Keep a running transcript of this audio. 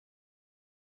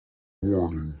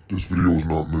Warning, this video is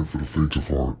not meant for the faint of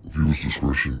heart. Viewers'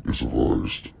 discretion is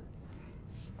advised.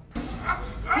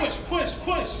 Push, push,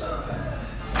 push.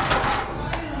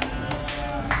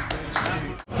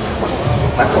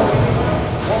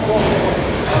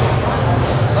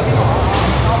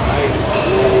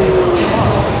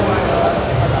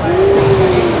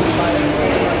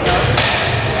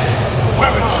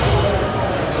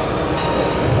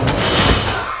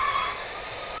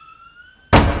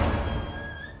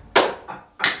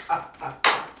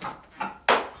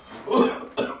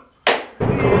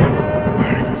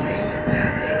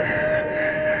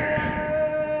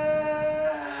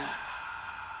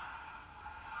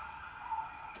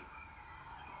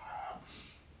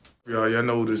 Y'all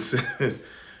know this is.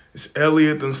 It's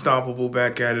Elliot Unstoppable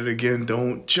back at it again.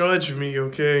 Don't judge me,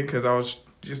 okay? Because I was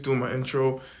just doing my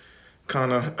intro,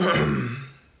 kind of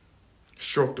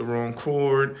stroked the wrong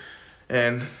chord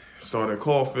and started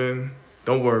coughing.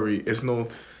 Don't worry, it's no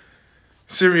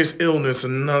serious illness or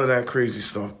none of that crazy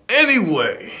stuff.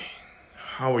 Anyway,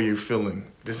 how are you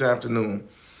feeling this afternoon?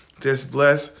 This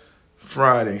blessed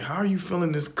Friday. How are you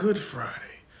feeling this Good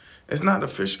Friday? It's not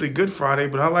officially Good Friday,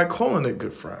 but I like calling it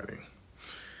Good Friday.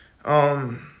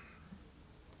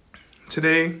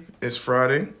 Today is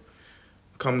Friday.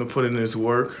 Come to put in this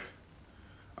work.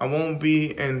 I won't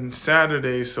be in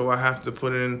Saturday, so I have to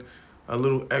put in a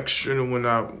little extra than what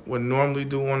I would normally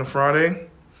do on a Friday.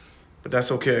 But that's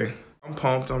okay. I'm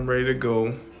pumped. I'm ready to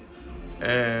go.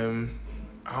 And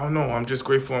I don't know. I'm just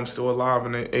grateful I'm still alive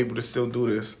and able to still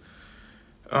do this.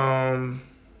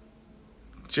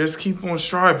 Just keep on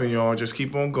striving, y'all. Just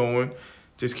keep on going.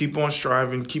 Just keep on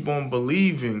striving. Keep on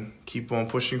believing. Keep on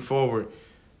pushing forward.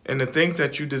 And the things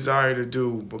that you desire to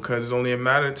do, because it's only a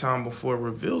matter of time before it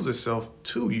reveals itself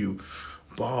to you.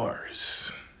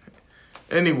 Bars.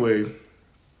 Anyway,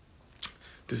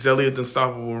 this Elliot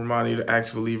Unstoppable reminding you to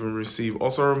ask, believe, and receive.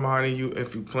 Also reminding you,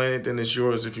 if you plan it, then it's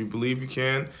yours. If you believe you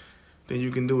can, then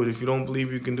you can do it. If you don't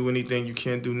believe you can do anything, you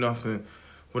can't do nothing.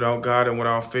 Without God and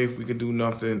without faith, we can do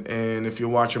nothing. And if you're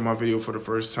watching my video for the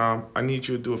first time, I need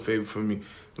you to do a favor for me.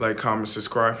 Like, comment,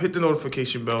 subscribe. Hit the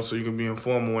notification bell so you can be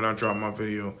informed when I drop my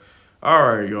video. All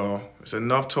right, y'all. It's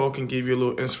enough talking. Give you a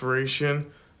little inspiration.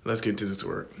 Let's get to this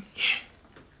work. Yeah.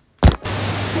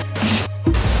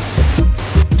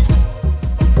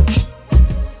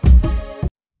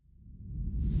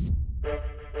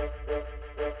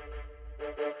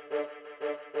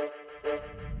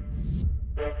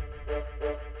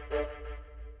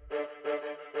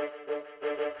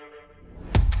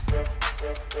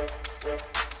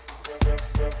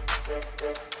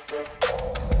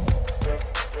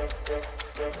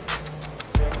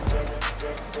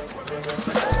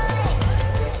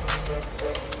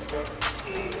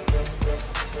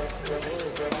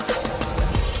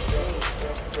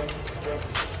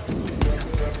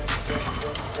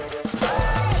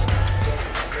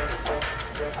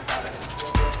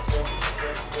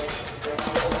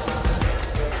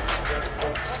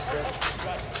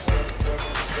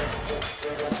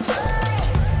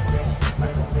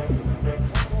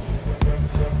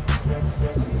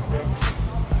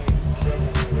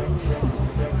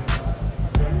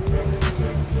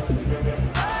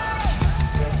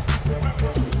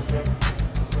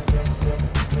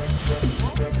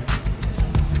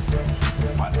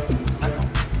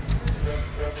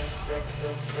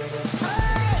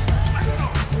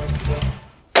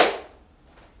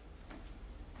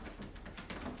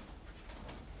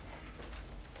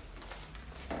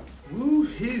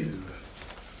 Woohoo!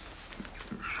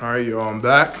 All right, y'all, I'm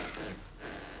back.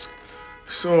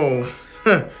 So,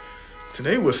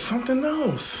 today was something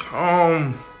else.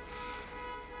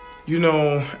 You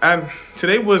know,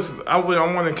 today was, I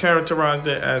want to characterize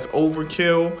it as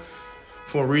overkill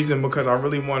for a reason, because I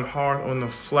really went hard on the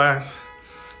flat.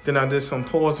 Then I did some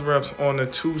pause reps on the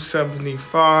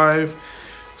 275.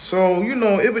 So, you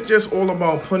know, it was just all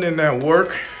about putting in that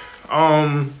work.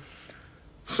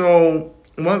 So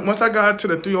once I got to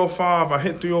the 305, I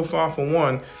hit 305 for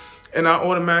one, and I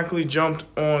automatically jumped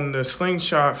on the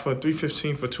Slingshot for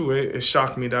 315 for two. It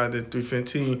shocked me that I did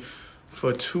 315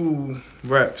 for 2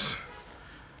 reps.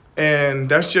 And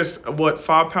that's just, what,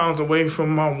 5 pounds away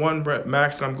from my 1 rep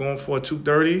max that I'm going for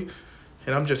 230.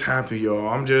 And I'm just happy, y'all.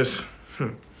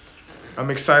 I'm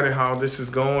excited how this is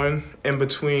going. In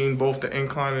between both the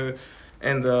incline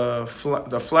and the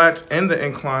flats and the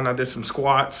incline, I did some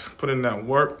squats, put in that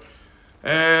work.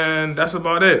 And that's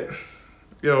about it.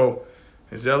 Yo,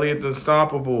 it's Elliot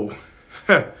Unstoppable.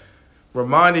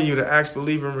 Reminding you to ask,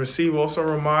 believe, and receive. Also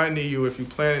reminding you, if you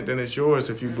plan it, then it's yours.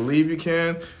 If you believe you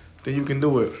can, then you can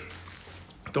do it.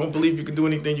 Don't believe you can do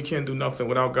anything. You can't do nothing.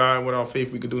 Without God, without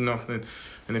faith, we can do nothing.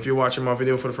 And if you're watching my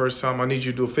video for the first time, I need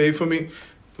you to do a favor for me.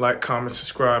 Like, comment,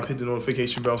 subscribe, hit the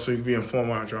notification bell so you can be informed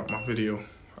when I drop my video.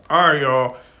 All right,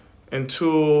 y'all.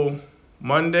 Until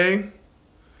Monday,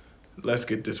 let's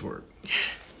get this work. Yeah.